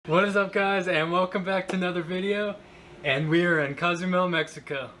What is up, guys, and welcome back to another video. And we are in Cozumel,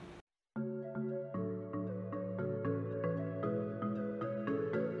 Mexico.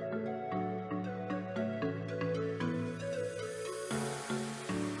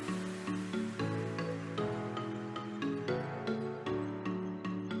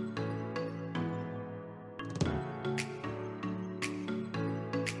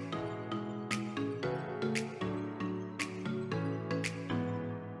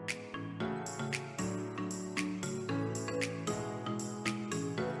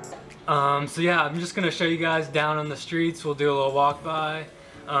 So yeah, I'm just gonna show you guys down on the streets. We'll do a little walk by.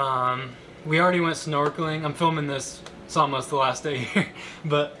 We already went snorkeling. I'm filming this, it's almost the last day here,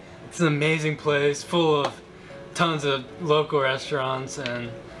 but it's an amazing place full of tons of local restaurants and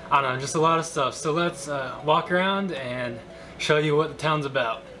I don't know, just a lot of stuff. So let's walk around and show you what the town's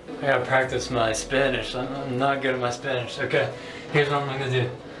about. I gotta practice my Spanish. I'm not good at my Spanish. Okay, here's what I'm gonna do.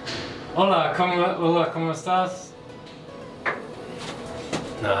 Hola, ¿cómo estás?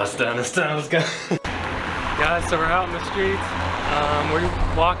 No, it's done, let's go. Guys, so we're out in the streets. We're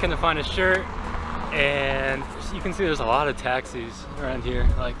walking to find a shirt, and you can see there's a lot of taxis around here.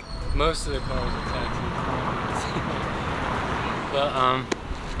 Like, most of the cars are taxis. But,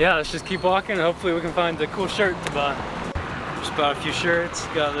 yeah, let's just keep walking, and hopefully we can find a cool shirt to buy. Just bought a few shirts,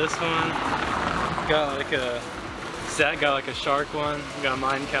 got this one, got like a set, got like a shark one, got a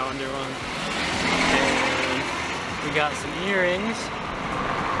Mayan calendar one, and we got some earrings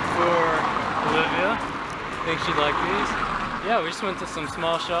for Olivia. I think she'd like these. Yeah, we just went to some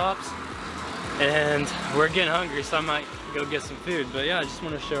small shops and we're getting hungry, so I might go get some food. But yeah, I just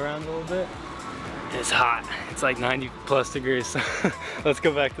want to show around a little bit. It's hot. It's like 90+ degrees, so let's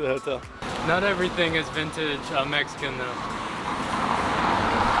go back to the hotel. Not everything is vintage Mexican though.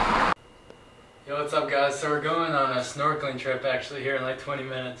 Yo, what's up, guys? So we're going on a snorkeling trip actually here in like 20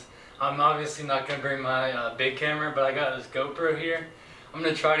 minutes. I'm obviously not going to bring my big camera, but I got this GoPro here. I'm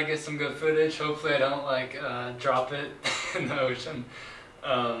gonna try to get some good footage. Hopefully I don't like drop it in the ocean.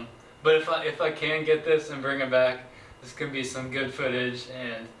 But if I can get this and bring it back, this could be some good footage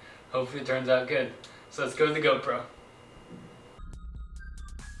and hopefully it turns out good. So let's go to the GoPro.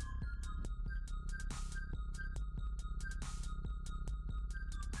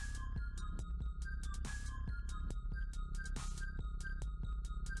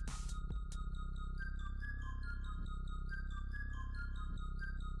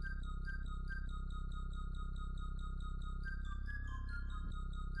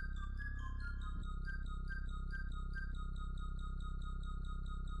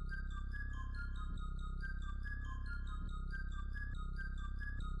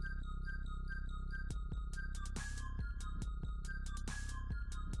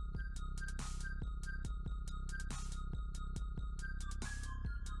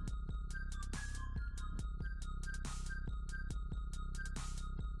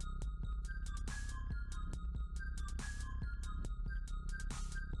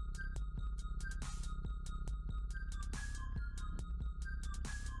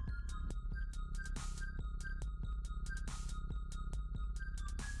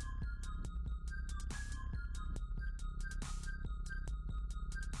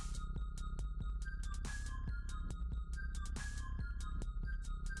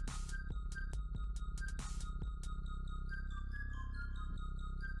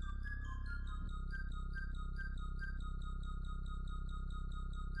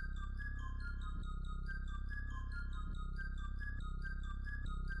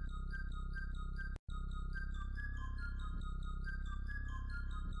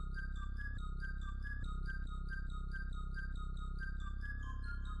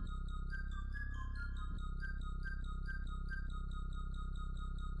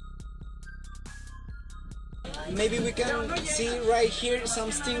 Maybe we can see right here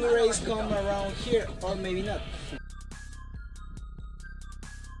some stingrays come around here, or maybe not.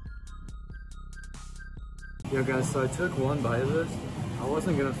 Yo guys, so I took one bite of this. I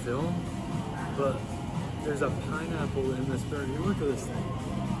wasn't gonna film, but there's a pineapple in this burger. Look at this thing.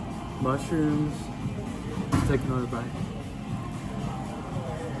 Mushrooms. Let's take another bite.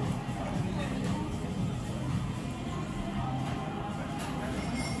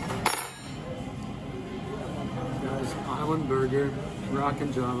 Island burger, rock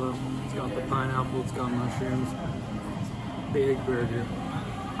and java. It's got the pineapple, it's got mushrooms. Big burger.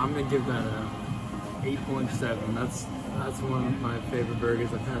 I'm gonna give that a 8.7. That's one of my favorite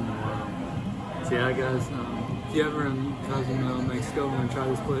burgers I've had in a while. So yeah, guys, if you ever in Cozumel, Mexico, want to try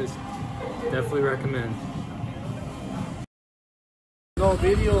this place, definitely recommend. No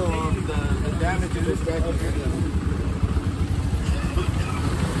video of the damage in this back here.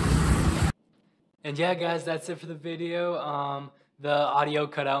 And yeah, guys, that's it for the video. The audio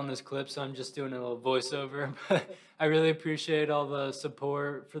cut out in this clip, so I'm just doing a little voiceover. But I really appreciate all the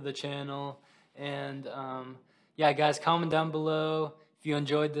support for the channel. And yeah, guys, comment down below if you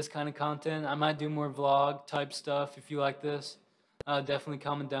enjoyed this kind of content. I might do more vlog type stuff if you like this. Definitely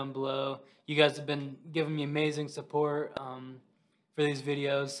comment down below. You guys have been giving me amazing support for these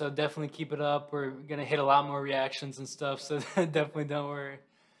videos, so definitely keep it up. We're gonna hit a lot more reactions and stuff, so definitely don't worry.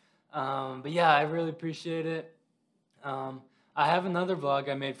 But yeah, I really appreciate it. I have another vlog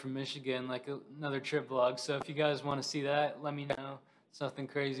I made from Michigan, like another trip vlog. So if you guys want to see that, let me know. It's nothing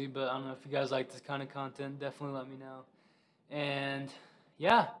crazy, but I don't know if you guys like this kind of content. Definitely let me know. And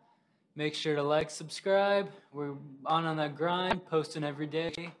yeah, make sure to like, subscribe. We're on that grind, posting every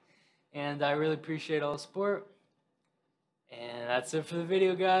day. And I really appreciate all the support. And that's it for the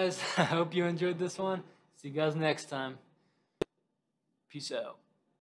video, guys. I hope you enjoyed this one. See you guys next time. Peace out.